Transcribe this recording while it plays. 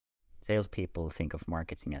salespeople think of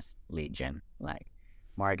marketing as lead gen. Like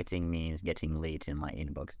marketing means getting leads in my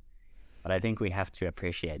inbox. But I think we have to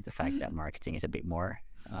appreciate the fact that marketing is a bit more.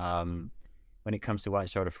 When it comes to what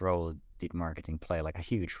sort of role did marketing play, like a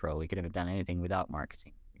huge role. We couldn't have done anything without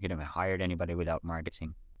marketing. We couldn't have hired anybody without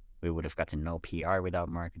marketing. We would have gotten no PR without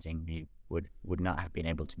marketing. We would not have been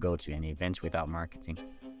able to go to any events without marketing.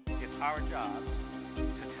 It's our job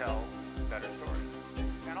to tell better stories.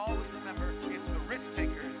 And always remember, it's the risk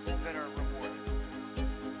takers that are rewarded.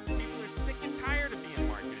 People are sick and tired of being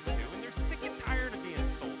marketed to, and they're sick and tired of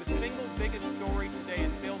being sold. The single biggest story today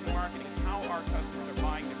in sales and marketing is how our customers are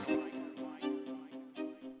buying differently.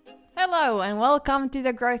 Hello and welcome to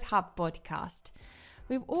the Growth Hub Podcast.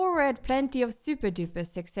 We've all read plenty of super duper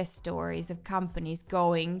success stories of companies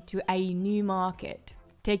going to a new market,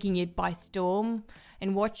 taking it by storm,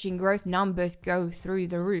 and watching growth numbers go through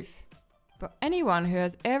the roof. But anyone who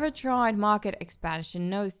has ever tried market expansion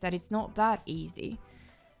knows that it's not that easy.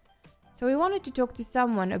 So we wanted to talk to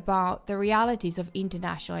someone about the realities of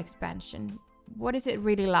international expansion. What is it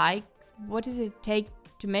really like? What does it take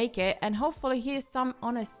to make it? And hopefully hear some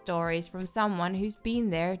honest stories from someone who's been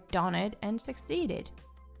there, done it, and succeeded.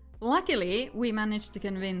 Luckily, we managed to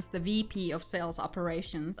convince the VP of Sales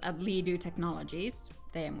Operations at Leadoo Technologies,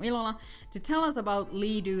 Teemu Ilola, to tell us about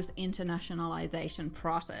Leadoo's internationalization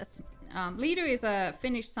process. Leadoo is a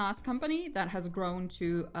Finnish SaaS company that has grown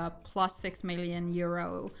to a plus 6 million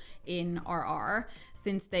euro in RR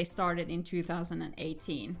since they started in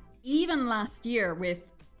 2018. Even last year, with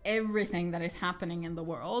everything that is happening in the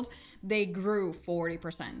world, they grew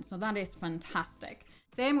 40%. So that is fantastic.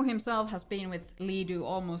 Teemu himself has been with Leadoo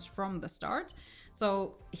almost from the start,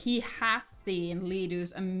 so he has seen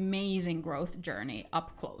Leadoo's amazing growth journey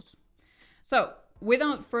up close. So,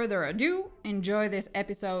 without further ado, enjoy this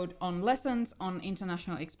episode on lessons on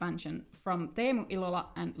international expansion from Teemu Ilola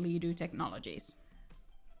and Leadoo Technologies.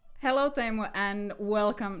 Hello Teemu and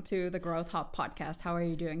welcome to the Growth Hub Podcast. How are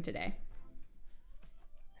you doing today?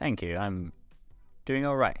 Thank you. I'm doing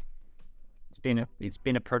all right. It's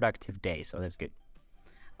been a productive day, so that's good.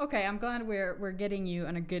 Okay, I'm glad we're getting you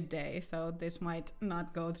on a good day. So this might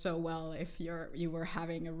not go so well if you were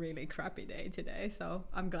having a really crappy day today. So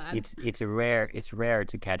I'm glad. It's rare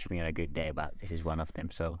to catch me on a good day, but this is one of them.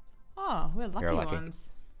 So We're lucky ones.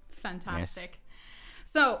 Fantastic.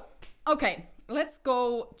 Yes. So okay, let's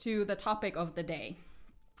go to the topic of the day.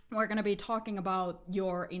 We're going to be talking about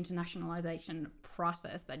your internationalization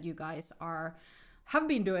process that you guys have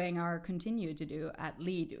been doing or continue to do at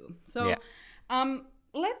Leadoo. So yeah.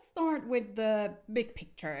 Let's start with the big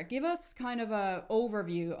picture. Give us kind of an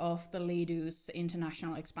overview of the Leadoo's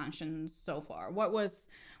international expansion so far. What was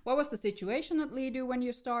the situation at Leadoo when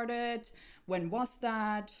you started? When was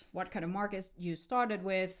that? What kind of markets you started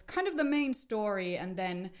with? Kind of the main story, and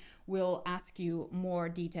then we'll ask you more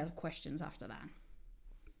detailed questions after that.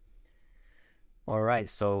 All right.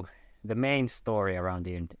 So the main story around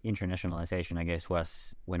the internationalization, I guess,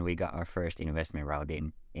 was when we got our first investment round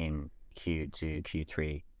in Q2,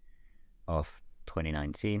 Q3 of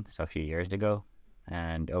 2019, so a few years ago.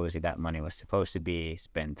 And obviously that money was supposed to be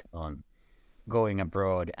spent on going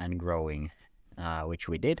abroad and growing, which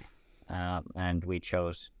we did. And we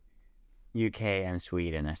chose UK and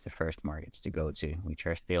Sweden as the first markets to go to, which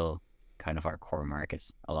are still kind of our core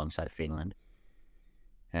markets alongside Finland.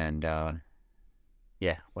 And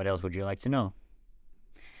what else would you like to know?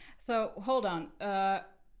 So hold on.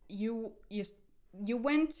 You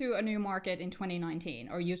went to a new market in 2019,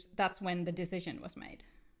 or that's when the decision was made?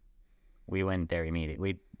 We went there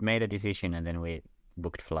immediately. We made a decision and then we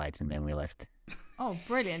booked flights and then we left. Oh,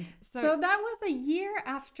 brilliant. So that was a year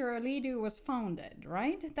after Leadoo was founded,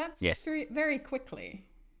 right? That's yes. Very quickly.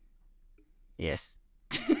 Yes,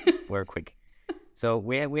 we're quick. So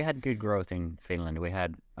we had good growth in Finland. We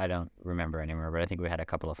had, I don't remember anymore, but I think we had a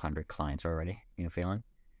couple of hundred clients already in Finland.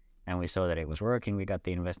 And we saw that it was working. We got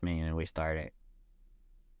the investment and we started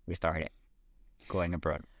going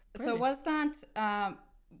abroad. So was that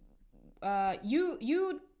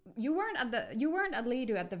you weren't at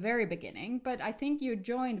Leadoo at the very beginning, but I think you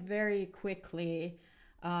joined very quickly.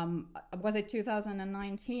 Was it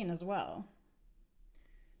 2019 as well?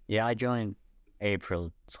 Yeah, I joined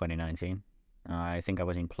April 2019. I think I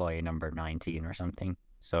was employee number 19 or something.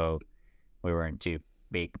 So we weren't too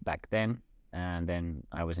big back then. And then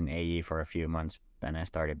I was in AE for a few months. Then I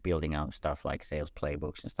started building out stuff like sales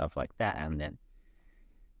playbooks and stuff like that. And then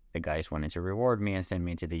the guys wanted to reward me and send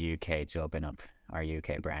me to the UK to open up our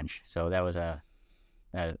UK branch. So that was a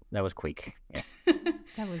that was quick. Yes.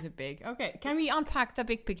 That was a big. Okay, can we unpack the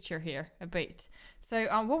big picture here a bit? So,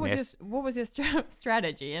 what was your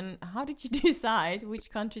strategy, and how did you decide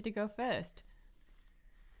which country to go first?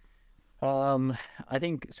 I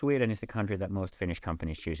think Sweden is the country that most Finnish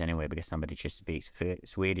companies choose anyway, because somebody just speaks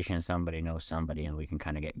Swedish and somebody knows somebody, and we can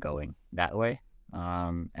kind of get going that way.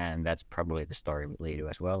 And that's probably the story with Leadoo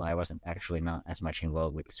as well. I wasn't actually not as much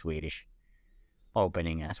involved with the Swedish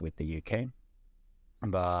opening as with the UK,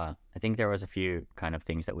 but I think there was a few kind of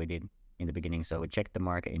things that we did in the beginning. So we checked the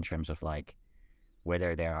market in terms of like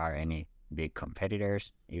whether there are any big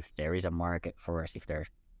competitors, if there is a market for us, if there's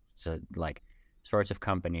like sorts of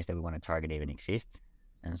companies that we want to target even exist,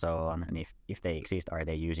 and so on. And if they exist, are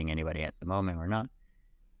they using anybody at the moment or not?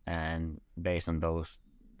 And based on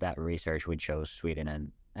that research, we chose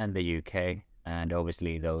Sweden and the UK. And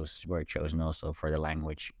obviously those were chosen also for the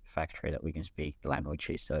language factor, that we can speak the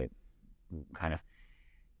languages. So it kind of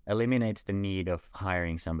eliminates the need of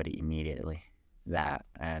hiring somebody immediately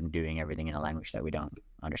and doing everything in a language that we don't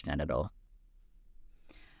understand at all.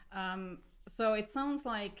 So it sounds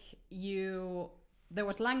like there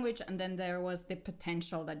was language, and then there was the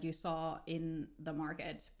potential that you saw in the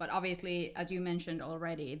market. But obviously, as you mentioned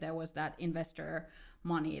already, there was that investor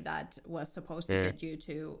money that was supposed to get you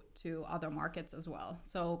to other markets as well.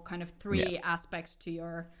 So kind of three aspects to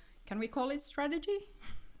your, can we call it strategy?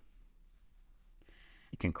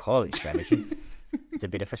 You can call it strategy. It's a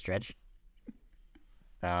bit of a stretch.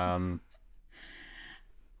 But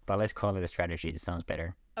let's call it a strategy. It sounds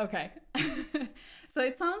better. Okay. So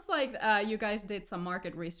it sounds like you guys did some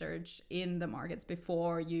market research in the markets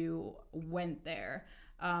before you went there.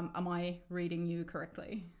 Am I reading you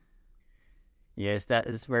correctly? Yes, that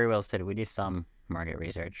is very well said. We did some market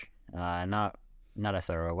research, not a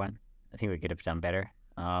thorough one. I think we could have done better.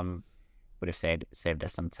 Would have saved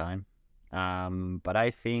us some time. But I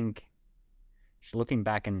think just looking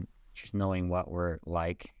back and just knowing what we're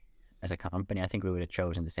like as a company, I think we would have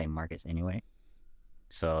chosen the same markets anyway.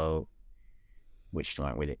 So we just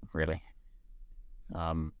went with it, really.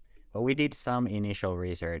 But we did some initial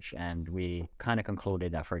research, and we kind of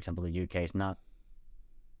concluded that, for example, the UK is not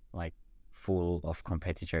like full of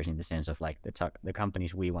competitors in the sense of like the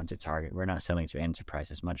companies we want to target. We're not selling to enterprise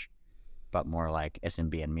as much, but more like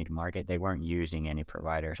SMB and mid-market. They weren't using any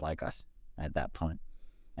providers like us at that point,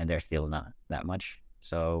 and they're still not that much.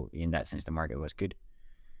 So in that sense, the market was good.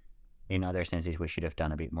 In other senses, we should have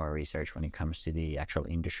done a bit more research when it comes to the actual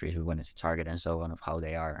industries we wanted to target and so on, of how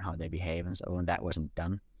they are, how they behave and so on. That wasn't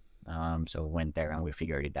done. So we went there and we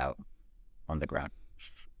figured it out on the ground.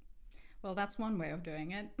 Well, that's one way of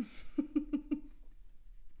doing it.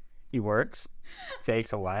 It works.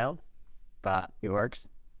 Takes a while, but it works.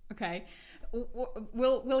 Okay.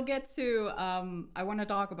 We'll get to, I want to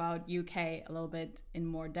talk about UK a little bit in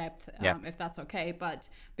more depth, if that's okay. But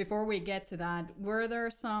before we get to that, were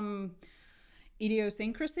there some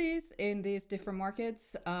idiosyncrasies in these different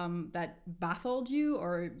markets that baffled you,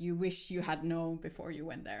 or you wish you had known before you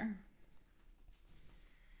went there?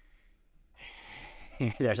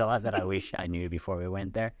 There's a lot that I wish I knew before we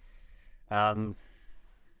went there. I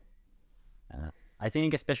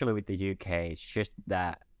think especially with the UK, it's just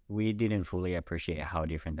that we didn't fully appreciate how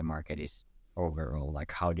different the market is overall,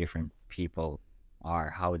 like how different people are,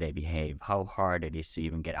 how they behave, how hard it is to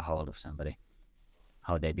even get a hold of somebody,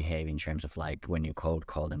 how they behave in terms of like when you cold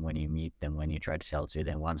call them, when you meet them, when you try to sell to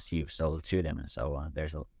them, once you've sold to them and so on.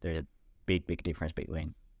 There's a big difference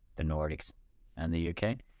between the Nordics and the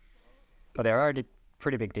UK. But there are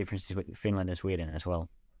pretty big differences with Finland and Sweden as well,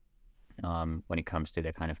 when it comes to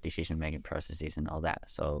the kind of decision-making processes and all that.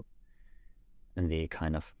 So, and the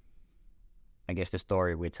kind of, I guess the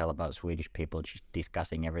story we tell about Swedish people just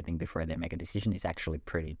discussing everything before they make a decision is actually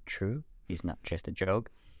pretty true. It's not just a joke.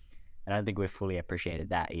 And I don't think we've fully appreciated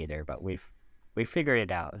that either, but we've figured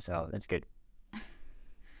it out, so that's good.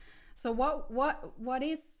 So what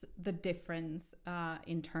is the difference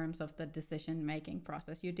in terms of the decision-making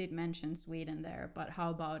process? You did mention Sweden there, but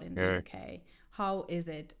how about in the UK? How is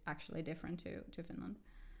it actually different to Finland?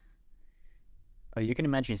 You can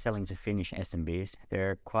imagine selling to Finnish SMBs.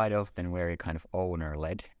 They're quite often very kind of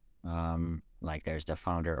owner-led. Like there's the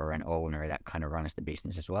founder or an owner that kind of runs the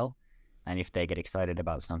business as well. And if they get excited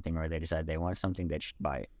about something or they decide they want something, they should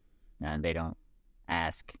buy it. And they don't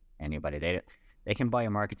ask anybody. They can buy a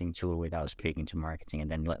marketing tool without speaking to marketing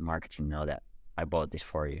and then let marketing know that I bought this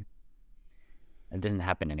for you. It doesn't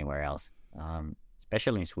happen anywhere else,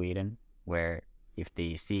 especially in Sweden, where if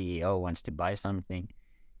the CEO wants to buy something,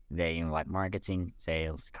 they invite marketing,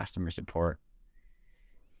 sales, customer support.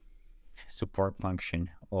 support function,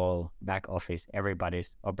 all back office,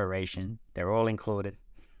 everybody's operation, they're all included.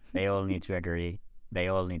 They all need to agree. They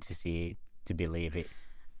all need to see it, to believe it.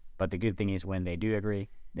 But the good thing is when they do agree,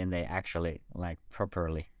 then they actually like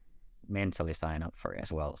properly mentally sign up for it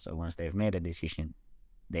as well. So once they've made a decision,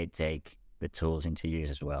 they take the tools into use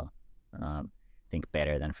as well. Think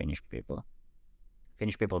better than Finnish people.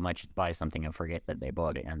 Finnish people might just buy something and forget that they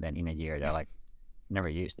bought it, and then in a year they're like, never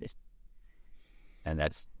used this. And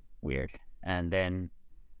that's weird. And then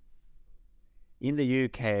in the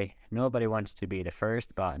UK, nobody wants to be the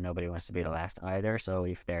first, but nobody wants to be the last either. So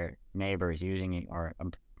if their neighbor is using it, or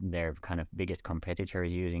their kind of biggest competitor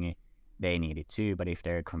is using it, they need it too. But if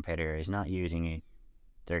their competitor is not using it,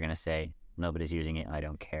 they're going to say, nobody's using it, I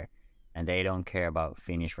don't care. And they don't care about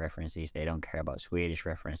Finnish references. They don't care about Swedish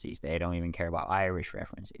references. They don't even care about Irish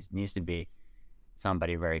references. It needs to be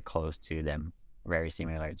somebody very close to them, very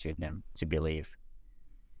similar to them to believe.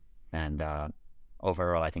 And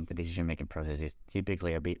overall, I think the decision-making process is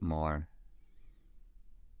typically a bit more,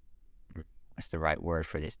 what's the right word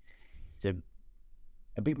for this? It's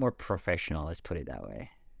a bit more professional, let's put it that way.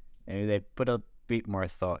 And they put a bit more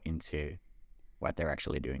thought into what they're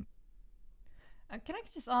actually doing. Can I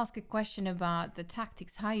just ask a question about the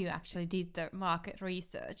tactics, how you actually did the market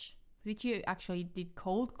research? Did you actually did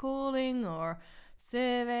cold calling or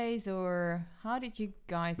surveys, or how did you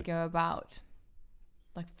guys go about,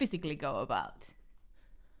 like physically go about?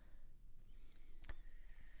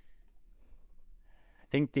 I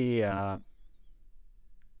think the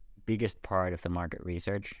biggest part of the market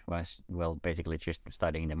research was, well, basically just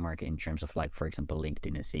studying the market in terms of, like, for example,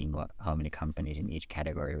 LinkedIn, and seeing how many companies in each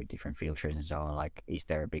category with different filters and so on, like, is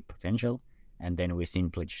there a big potential? And then we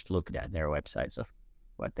simply just looked at their websites of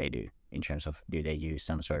what they do in terms of, do they use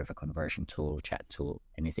some sort of a conversion tool, chat tool,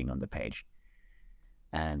 anything on the page?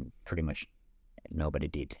 And pretty much nobody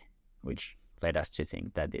did, which led us to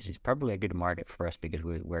think that this is probably a good market for us, because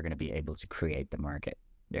we're going to be able to create the market.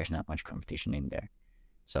 There's not much competition in there.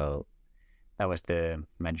 So that was the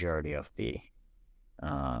majority of the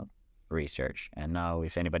research. And now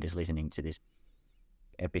if anybody's listening to this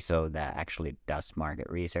episode that actually does market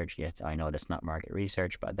research, yes, I know that's not market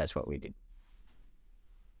research, but that's what we did.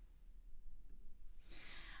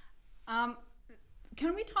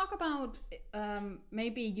 Can we talk about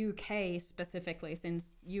maybe UK specifically,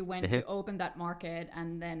 since you went to open that market,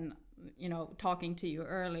 and then, you know, talking to you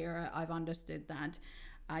earlier, I've understood that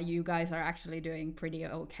you guys are actually doing pretty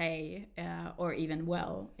okay, or even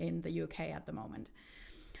well in the UK at the moment.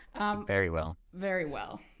 Very well. Very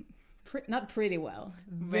well. Not pretty well.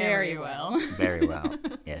 Very well. Very well.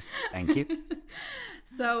 Yes, thank you.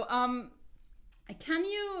 So, can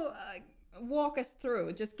you walk us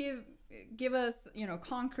through? Just give us, you know,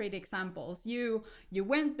 concrete examples. You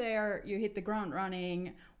went there, you hit the ground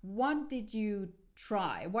running. What did you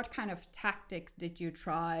try? What kind of tactics did you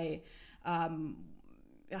try?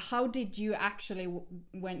 How did you actually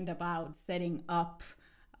went about setting up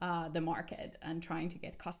the market and trying to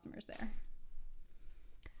get customers there?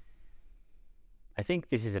 I think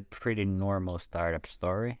this is a pretty normal startup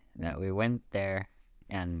story, that we went there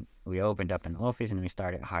and we opened up an office and we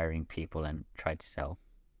started hiring people and tried to sell.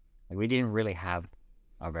 Like, we didn't really have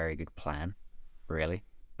a very good plan, really,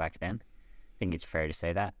 back then. I think it's fair to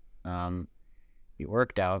say that. It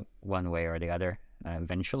worked out one way or the other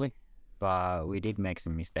eventually, but we did make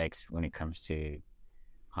some mistakes when it comes to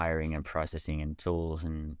hiring and processing and tools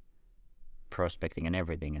and prospecting and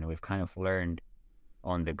everything. And we've kind of learned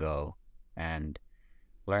on the go and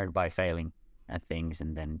learned by failing at things,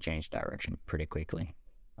 and then changed direction pretty quickly.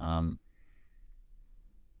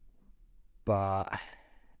 But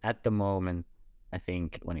at the moment, I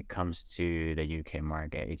think when it comes to the UK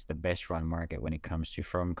market, it's the best run market when it comes to,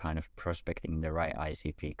 from kind of prospecting the right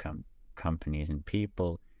ICP companies and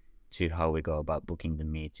people, to how we go about booking the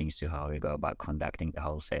meetings, to how we go about conducting the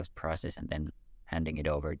whole sales process, and then handing it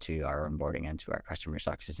over to our onboarding and to our customer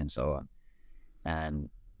success and so on. And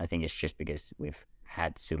I think it's just because we've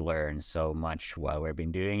had to learn so much while we've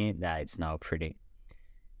been doing it, that it's now pretty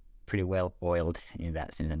well oiled in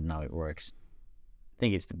that sense, and now it works. I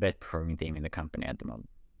think it's the best performing team in the company at the moment.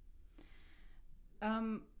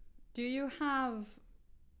 Do you have,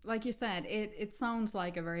 like you said, it sounds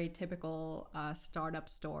like a very typical startup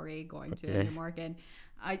story going to a new market.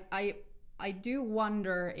 I do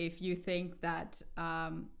wonder if you think that,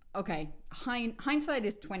 okay, hindsight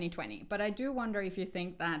is 2020, but I do wonder if you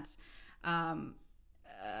think that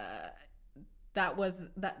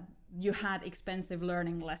that you had expensive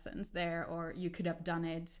learning lessons there, or you could have done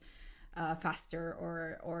it faster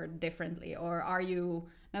or differently, or are you,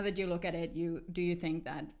 now that you look at it, do you think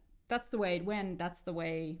that that's the way it went, that's the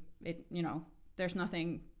way it, you know, there's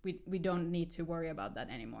nothing, we don't need to worry about that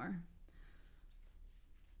anymore.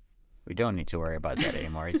 We don't need to worry about that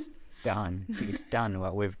anymore. It's done. It's done.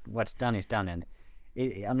 What's done is done. And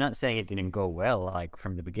I'm not saying it didn't go well. Like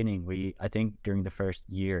from the beginning, I think during the first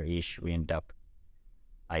year-ish, we ended up,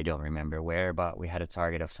 I don't remember where, but we had a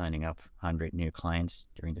target of signing up 100 new clients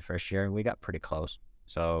during the first year. We got pretty close.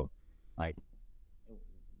 So like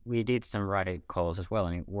we did some right calls as well,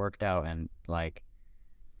 and it worked out. And like,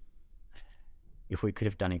 if we could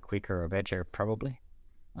have done it quicker or better, probably.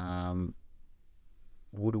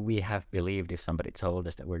 Would we have believed if somebody told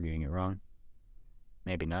us that we're doing it wrong?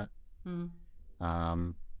 Maybe not.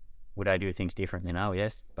 Would I do things differently now?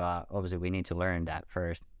 Yes, but obviously we need to learn that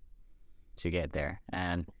first to get there.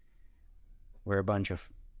 And we're a bunch of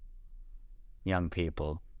young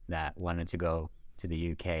people that wanted to go to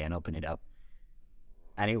the UK and open it up,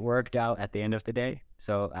 and it worked out at the end of the day.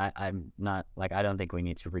 So I'm not like, I don't think we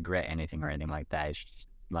need to regret anything or anything like that. It's just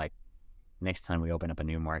like, next time we open up a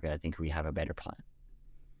new market, I think we have a better plan.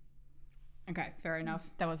 Okay, fair enough.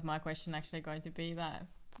 That was my question, actually, going to be that.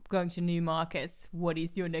 Going to new markets, what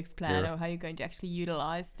is your next plan, or how you're going to actually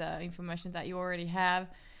utilize the information that you already have?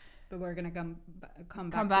 But we're gonna come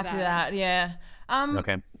back to that. Yeah.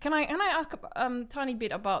 Okay. Can I ask a tiny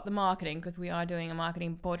bit about the marketing, because we are doing a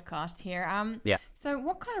marketing podcast here. Yeah. So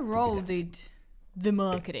what kind of role did the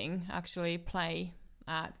marketing actually play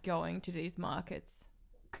at going to these markets?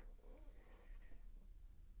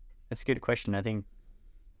 That's a good question. I think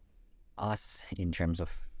us, in terms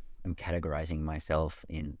of, I'm categorizing myself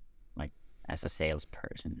in like as a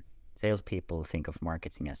salesperson. Salespeople think of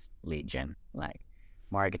marketing as lead gen. Like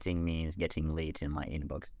marketing means getting leads in my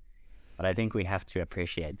inbox. But I think we have to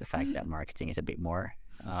appreciate the fact that marketing is a bit more.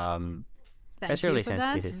 Thank you for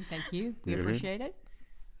that. Thank you. We appreciate it.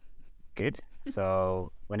 Good.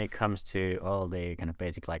 So when it comes to all the kind of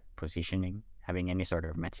basic like positioning, having any sort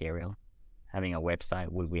of material, having a website,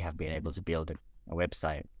 would we have been able to build a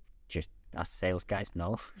website just us sales guys?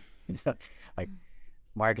 No. Like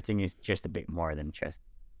marketing is just a bit more than just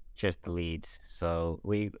the leads. So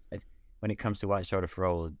when it comes to what sort of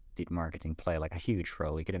role did marketing play, like a huge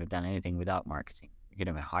role. We couldn't have done anything without marketing. We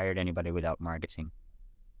couldn't have hired anybody without marketing.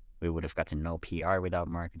 We would have gotten no PR without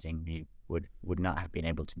marketing. We would not have been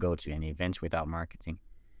able to go to any events without marketing.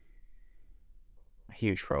 A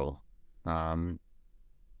huge role.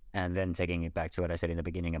 And then taking it back to what I said in the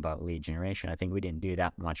beginning about lead generation, I think we didn't do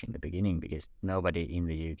that much in the beginning because nobody in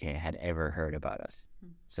the UK had ever heard about us.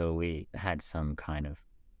 So we had some kind of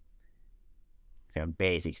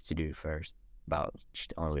basics to do first about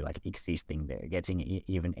just only like existing there, getting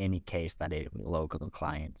even any case study with local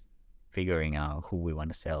clients, figuring out who we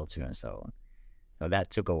want to sell to and so on. So that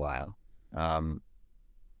took a while.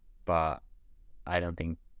 But I don't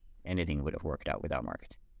think anything would have worked out without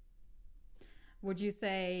marketing. Would you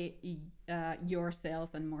say your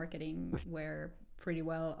sales and marketing were pretty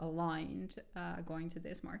well aligned going to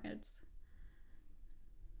these markets?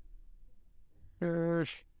 I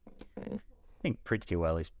think pretty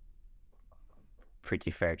well is pretty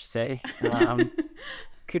fair to say.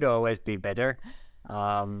 Could always be better.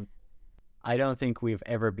 I don't think we've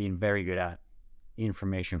ever been very good at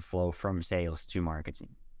information flow from sales to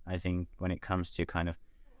marketing. I think when it comes to kind of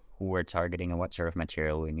who we're targeting and what sort of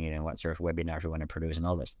material we need and what sort of webinars we want to produce and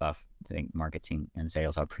all that stuff, I think marketing and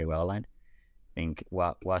sales are pretty well aligned. I think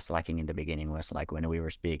what was lacking in the beginning was like when we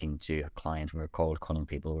were speaking to clients, we were cold calling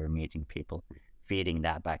people, we were meeting people, feeding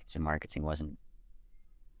that back to marketing wasn't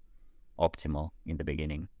optimal in the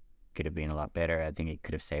beginning. Could have been a lot better. I think it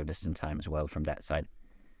could have saved us some time as well from that side.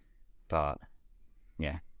 But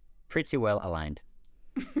yeah, pretty well aligned.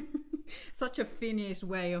 Such a Finnish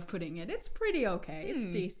way of putting it. It's pretty okay. It's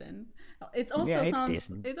decent. It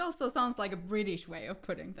also sounds like a British way of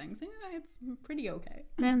putting things. Yeah, it's pretty okay.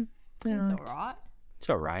 It's all right. It's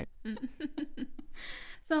all right.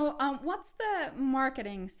 So what's the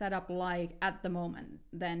marketing setup like at the moment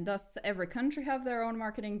then? Does every country have their own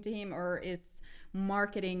marketing team, or is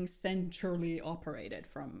marketing centrally operated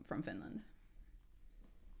from Finland?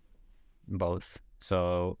 Both.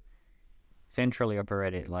 So centrally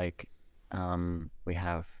operated, like we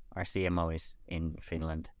have our CMO is in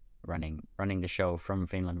Finland running the show from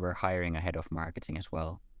Finland. We're hiring a head of marketing as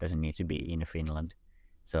well. Doesn't need to be in Finland.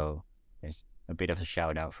 So there's a bit of a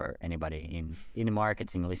shout out for anybody in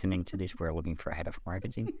marketing listening to this. We're looking for a head of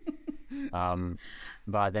marketing.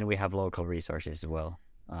 But then we have local resources as well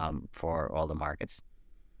for all the markets,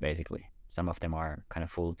 basically. Some of them are kind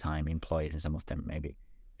of full-time employees and some of them maybe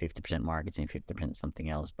 50% marketing, 50% something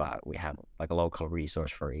else. But we have like a local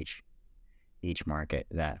resource for each market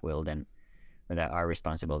that are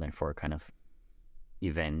responsible then for kind of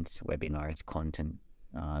events, webinars, content,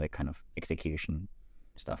 the kind of execution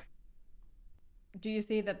stuff. Do you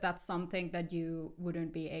see that that's something that you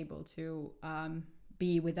wouldn't be able to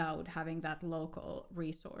be without having that local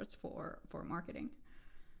resource for marketing?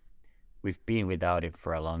 We've been without it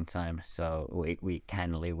for a long time, so we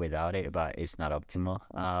can live without it, but it's not optimal.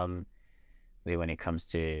 When it comes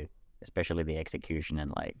to especially the execution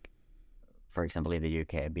and like, for example, in the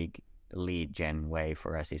UK, a big lead gen way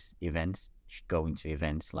for us is events, going to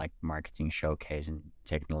events like marketing showcase and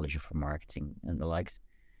technology for marketing and the likes.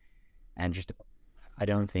 And just, I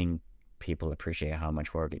don't think people appreciate how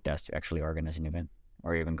much work it does to actually organize an event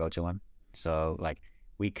or even go to one. So like,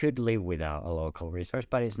 we could live without a local resource,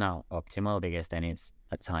 but it's not optimal because then it's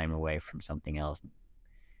a time away from something else.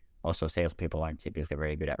 Also, salespeople aren't typically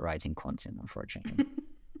very good at writing content, unfortunately.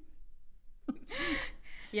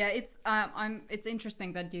 Yeah, it's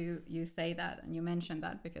interesting that you say that and you mentioned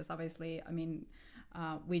that, because obviously, I mean,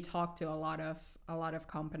 we talk to a lot of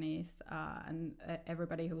companies and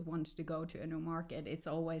everybody who wants to go to a new market. It's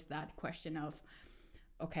always that question of,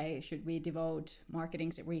 okay, should we devote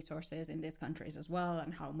marketing resources in these countries as well,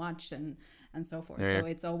 and how much, and so forth. Yeah. So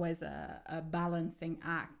it's always a balancing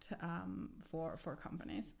act for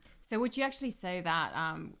companies. So would you actually say that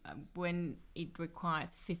when it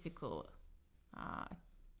requires physical,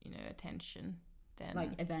 attention, then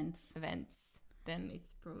Like events, then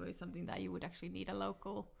it's probably something that you would actually need a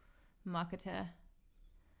local marketer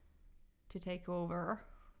to take over?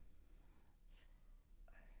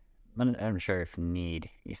 I'm sure if need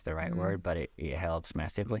is the right word, but it helps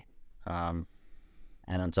massively. And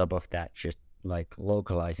on top of that, just like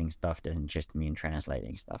localizing stuff doesn't just mean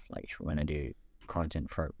translating stuff. Like if you want to do content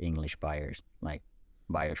for English buyers, like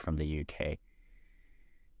buyers from the UK,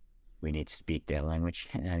 we need to speak their language,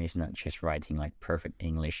 and it's not just writing like perfect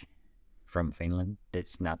English from Finland.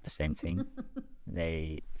 It's not the same thing.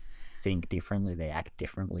 They think differently, they act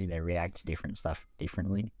differently, they react to different stuff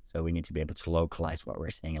differently. So we need to be able to localize what we're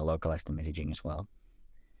saying and localize the messaging as well.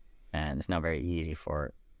 And it's not very easy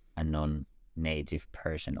for a non-native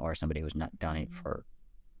person or somebody who's not done it for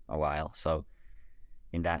a while. So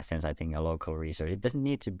in that sense, I think a local resource, it doesn't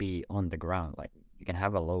need to be on the ground. Like you can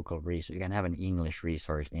have a local resource, you can have an English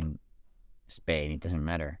resource in Spain, it doesn't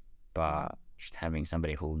matter. But just having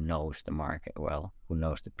somebody who knows the market well, who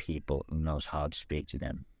knows the people, who knows how to speak to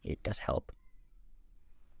them, it does help.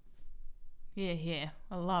 Yeah.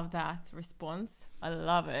 I love that response. I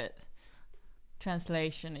love it.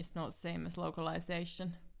 Translation is not same as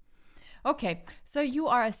localization. Okay, so you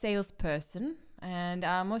are a salesperson, and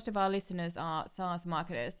most of our listeners are SaaS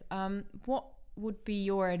marketers. What would be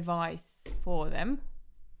your advice for them?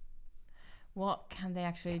 What can they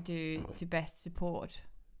actually do to best support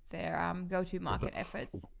their go-to-market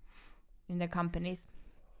efforts in their companies?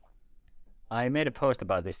 I made a post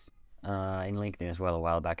about this in LinkedIn as well a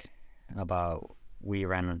while back. We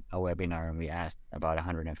ran a webinar and we asked about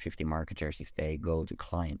 150 marketers if they go to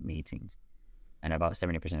client meetings, and about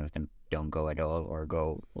 70% of them don't go at all or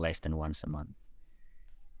go less than once a month.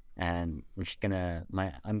 And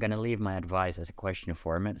I'm gonna leave my advice as a question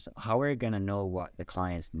format. So how are you gonna know what the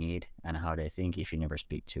clients need and how they think if you never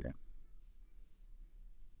speak to them?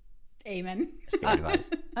 Amen. That's the advice.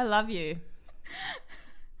 I love you.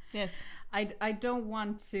 Yes. I don't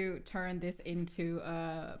want to turn this into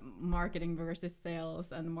marketing versus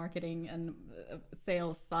sales and marketing and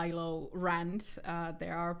sales silo rant.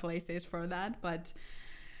 There are places for that, but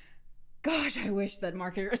gosh, I wish that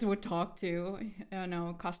marketers would talk to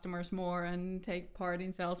customers more and take part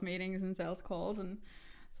in sales meetings and sales calls and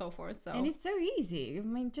so forth. So And it's so easy. I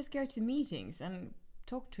mean, just go to meetings and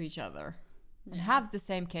talk to each other and have the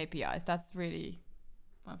same KPIs. That's really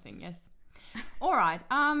one thing, yes. All right.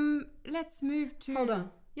 Let's move to... Hold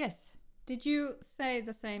on. Yes. Did you say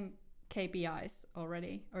the same KPIs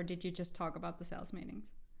already, or did you just talk about the sales meetings?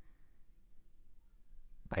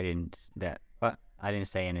 I didn't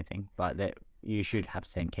say anything, but that you should have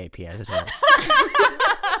same KPIs as well.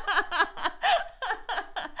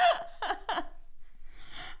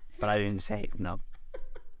 But I didn't say it, no.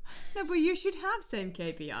 No, but you should have same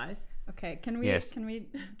KPIs. Okay, can we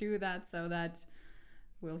do that so that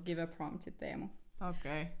we'll give a prompt to Teemu?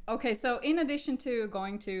 Okay, so in addition to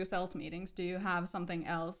going to sales meetings, do you have something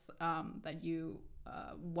else that you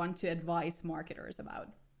want to advise marketers about?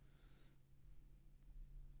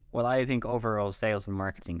 Well, I think overall sales and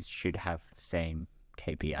marketing should have same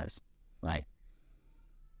KPIs. Like,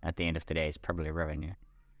 at the end of the day, it's probably revenue,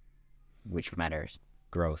 which matters.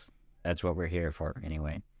 Growth. That's what we're here for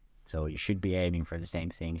anyway. So you should be aiming for the same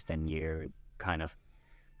things, then you're kind of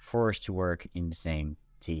forced to work in the same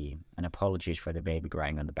team. And apologies for the baby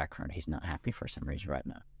crying on the background. He's not happy for some reason right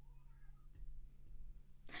now.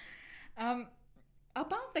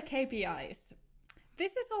 About the KPIs,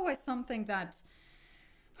 this is always something that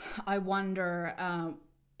I wonder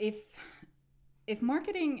if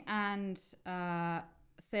marketing and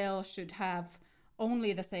sales should have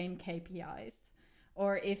only the same KPIs,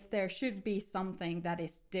 or if there should be something that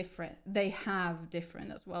is different. They have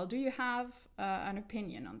different as well. Do you have an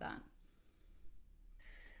opinion on that?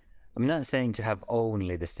 I'm not saying to have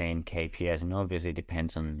only the same KPIs, and obviously it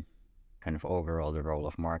depends on kind of overall the role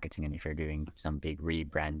of marketing. And if you're doing some big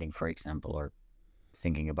rebranding, for example, or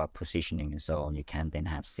thinking about positioning and so on, you can then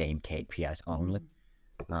have same KPIs only.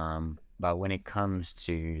 But when it comes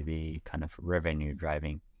to the kind of revenue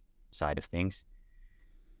driving side of things,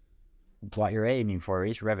 what you're aiming for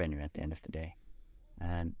is revenue at the end of the day.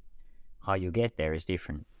 And how you get there is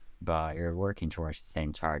different, but you're working towards the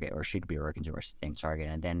same target, or should be working towards the same target.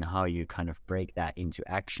 And then how you kind of break that into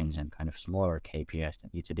actions and kind of smaller KPIs,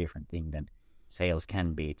 it's a different thing. Than sales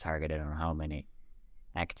can be targeted on how many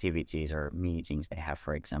activities or meetings they have,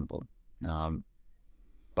 for example.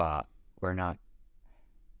 But we're not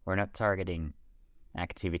targeting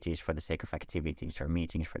activities for the sake of activities or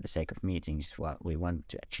meetings for the sake of meetings. What we want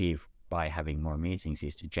to achieve by having more meetings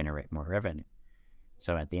is to generate more revenue.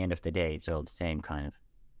 So at the end of the day, it's all the same kind of,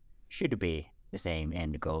 should be the same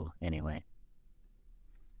end goal anyway.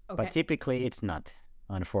 Okay. But typically it's not,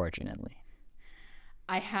 unfortunately.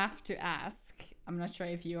 I have to ask, I'm not sure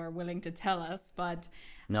if you are willing to tell us, but...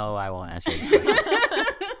 No, I won't answer this question.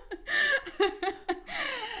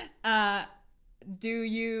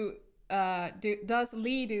 Does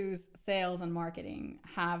Leadoo's sales and marketing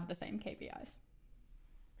have the same KPIs?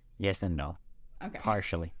 Yes and no. Okay.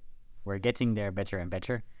 Partially. We're getting there better and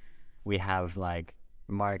better. We have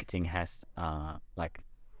marketing has a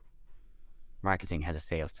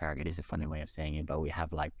sales target, is a funny way of saying it, but we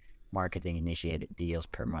have marketing initiated deals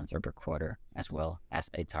per month or per quarter as well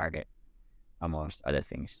as a target, amongst other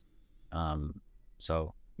things.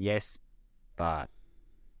 So yes, but I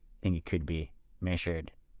think it could be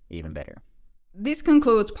measured even better. This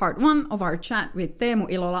concludes part 1 of our chat with Teemu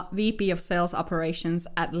Ilola, VP of Sales Operations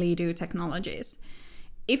at Leadoo Technologies.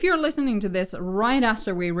 If you're listening to this right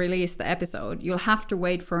after we release the episode, you'll have to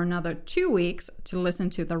wait for another 2 weeks to listen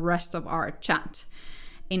to the rest of our chat.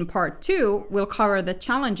 In part 2, we'll cover the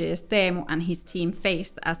challenges Teemu and his team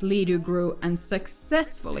faced as Leadoo grew and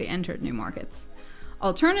successfully entered new markets.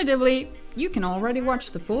 Alternatively, you can already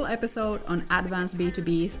watch the full episode on Advanced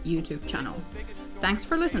B2B's YouTube channel. Thanks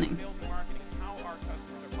for listening.